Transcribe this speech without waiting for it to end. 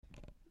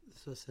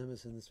Sfas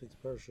Emes in this week's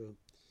Parsha,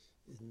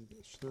 in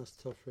Shnas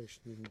Tafresh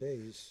in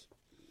Beis,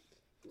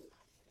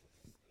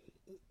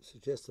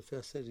 suggests a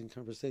fascinating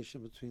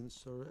conversation between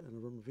Sarah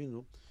and Avraham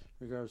Avinu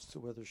in regards to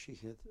whether she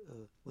had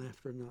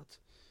laughed or not.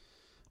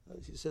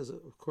 He says,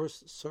 of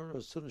course, Sarah,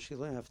 as soon as she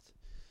laughed,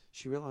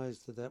 she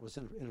realized that that was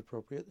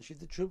inappropriate, and she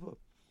did tshuva.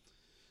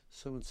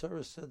 So when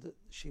Sarah said that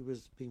she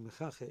was being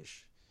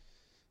mechachesh,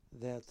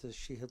 that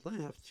she had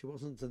laughed, she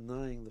wasn't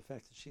denying the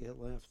fact that she had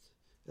laughed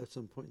at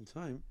some point in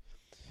time.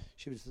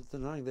 She was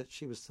denying that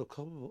she was still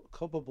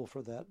culpable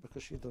for that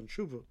because she had done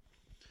tshuva.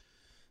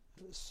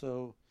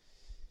 So,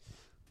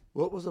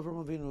 what was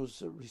Avraham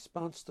Avinu's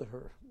response to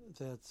her?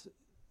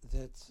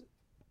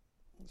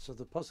 So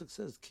the pasuk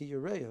says ki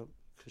yareya,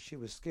 because she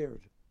was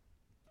scared.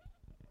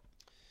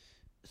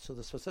 So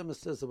the Sfas Emes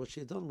says that what she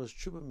had done was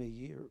tshuva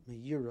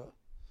me'yira.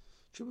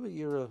 Tshuva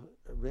me'yira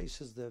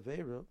erases the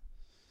Vayeira.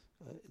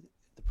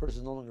 The person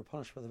is no longer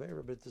punished for the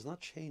Vayeira, but it does not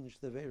change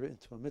the Vayeira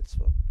into a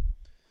mitzvah.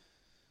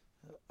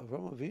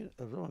 Avraham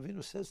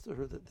Avinu says to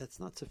her that that's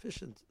not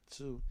sufficient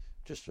to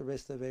just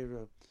erase the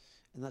Vayeira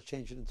and not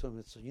change it into a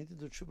mitzvah. You need to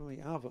do tshuva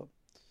me'ava.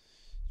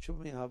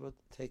 Tshuva me'ava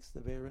takes the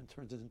Vayeira and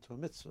turns it into a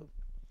mitzvah.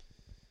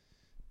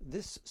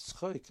 This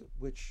schoik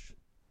which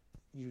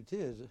you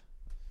did,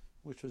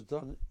 which was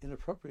done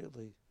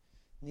inappropriately,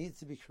 needs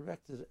to be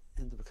corrected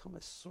and to become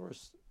a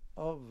source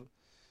of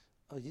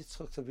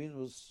Yitzchak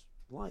Avinu's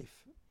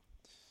life.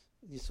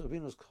 Yitzchak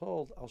Avinu is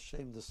called Al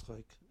Shem the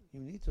schoik. You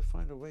need to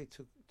find a way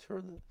to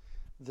turn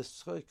the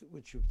schoik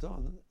which you've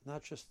done,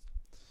 not just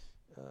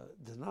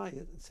deny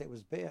it and say it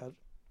was bad,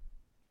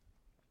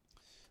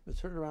 but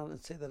turn around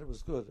and say that it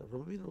was good.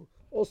 Avraham Avinu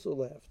also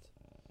laughed.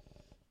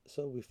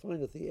 So we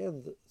find at the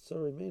end,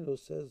 Sarah Imenu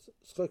says,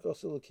 "Schoik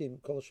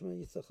osilakim kol shema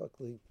Yitzchak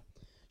li."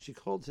 She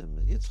called him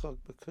Yitzchak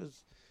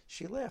because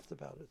she laughed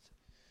about it.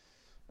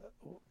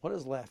 What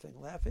is laughing?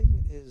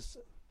 Laughing is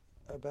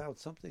about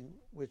something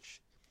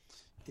which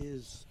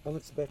is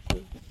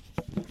unexpected.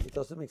 It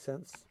doesn't make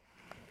sense,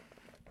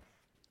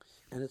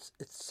 and it's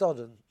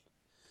sudden.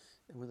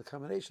 And when the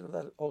combination of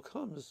that all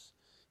comes,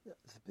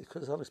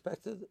 because it's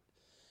unexpected,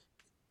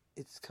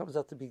 it comes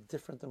out to be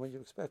different than what you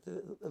expected.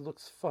 It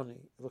looks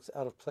funny. It looks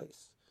out of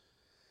place.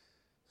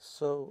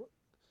 So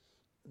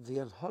the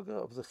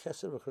anhaga of the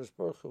chesed of HaKadosh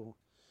Baruch Hu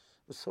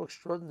was so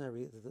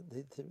extraordinary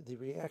that the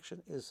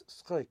reaction is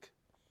schoik.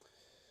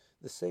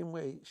 The same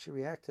way she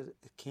reacted,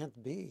 it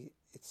can't be.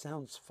 It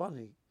sounds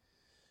funny.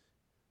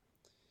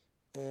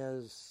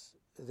 As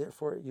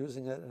therefore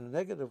using it in a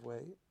negative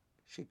way,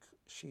 she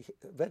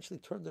eventually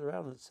turned it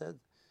around and said,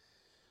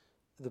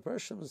 the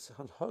Bershom's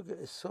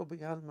hanhaga is so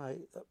beyond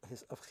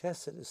his of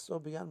chesed is so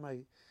beyond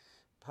my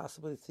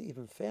possibility to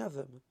even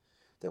fathom,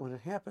 that when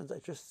it happens, I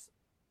just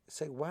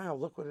say, wow,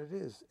 look what it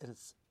is, and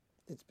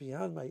it's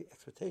beyond my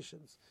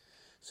expectations.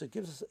 So it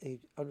gives us a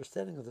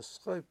understanding of the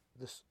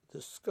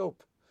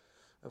scope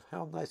of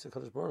how nice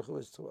HaKadosh Baruch Hu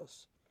is to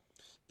us.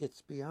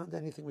 It's beyond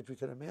anything which we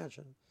can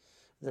imagine.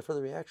 And therefore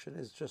the reaction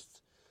is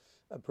just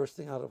a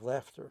bursting out of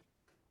laughter.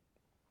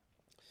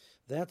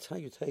 That's how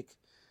you take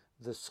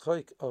the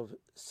schoik of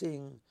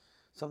seeing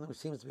something which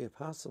seems to be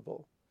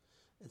impossible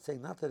and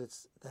saying not that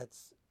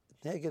that's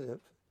negative,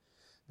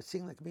 but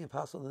seeing that it can be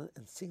impossible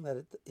and seeing that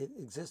it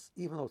exists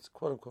even though it's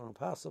quote-unquote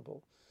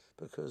impossible,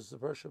 because the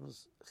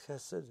Bershom's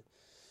chesed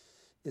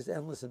is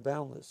endless and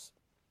boundless.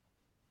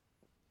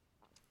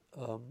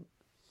 Yitzchak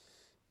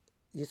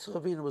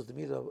Avinu was the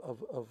meat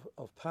of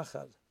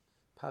pachad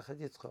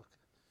Yitzchak.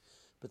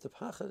 But the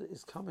pachad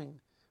is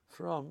coming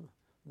from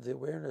the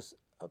awareness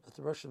of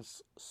the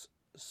Bershom's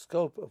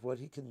scope of what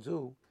he can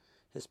do.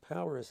 His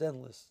power is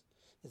endless,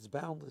 it's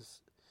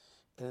boundless,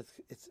 and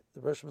it's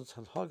the Bershom's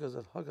hanhaga is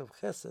a hanhaga of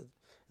chesed, and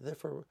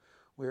therefore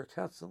we are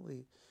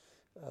constantly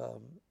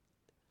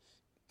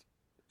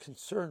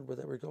concerned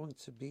that we're going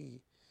to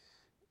be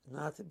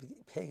not to be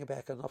paying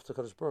back enough to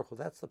Kadosh Baruch Hu.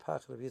 That's the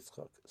pachad of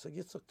Yitzchak. So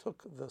Yitzchak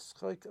took the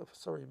schoik of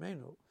Sarah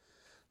Imenu,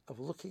 of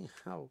looking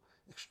how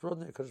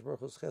extraordinary Kadosh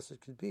Baruch Hu's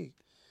chesed could be,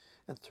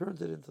 and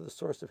turned it into the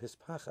source of his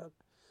pachad.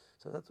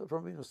 So that's what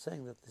Avraham Avinu was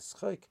saying, that the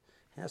schoik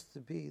has to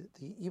be,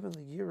 even the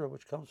yira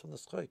which comes from the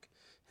schoik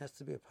has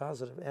to be a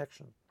positive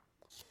action.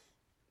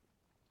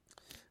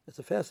 It's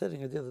a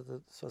fascinating idea that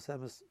the Sfas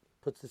Emes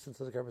puts this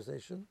into the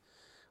conversation.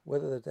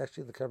 Whether that's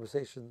actually the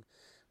conversation,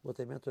 what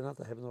they meant or not,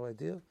 I have no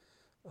idea.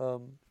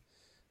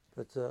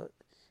 But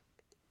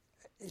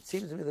it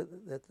seems to me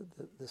that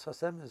the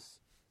Sfas Emes,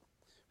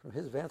 from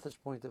his vantage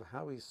point of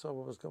how he saw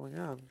what was going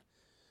on,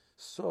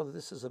 saw that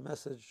this is a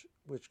message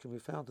which can be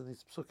found in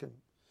these psukim.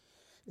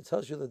 It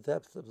tells you the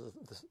depth of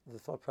the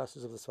thought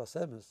process of the Sfas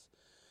Emes,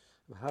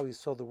 of how he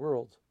saw the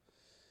world.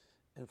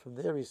 And from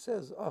there he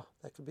says,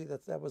 that could be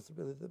that was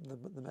really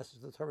the message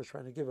the Torah is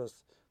trying to give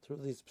us through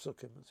these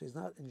psukim. So he's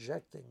not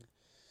injecting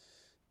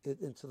it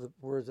into the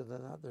words and they're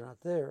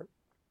not there.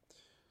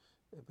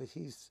 But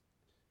he's,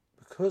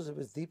 because of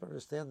his deep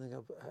understanding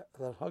of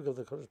the hug of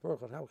the Kodesh Baruch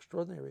Hu and how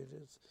extraordinary it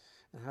is,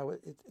 and how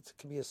it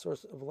can be a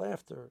source of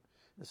laughter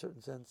in a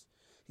certain sense,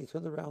 he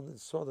turned around and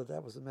saw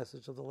that was the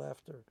message of the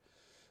laughter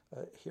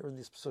here in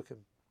these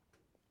psukim.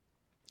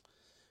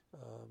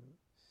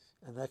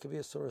 And that could be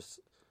a source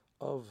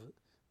of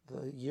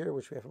the year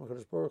which we have from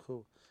HaKadosh Baruch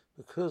Hu,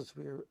 because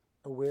we're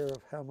aware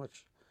of how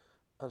much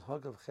Al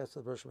Hag of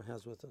Chesed Baruch Hu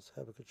has with us.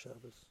 Have a good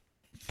Shabbos.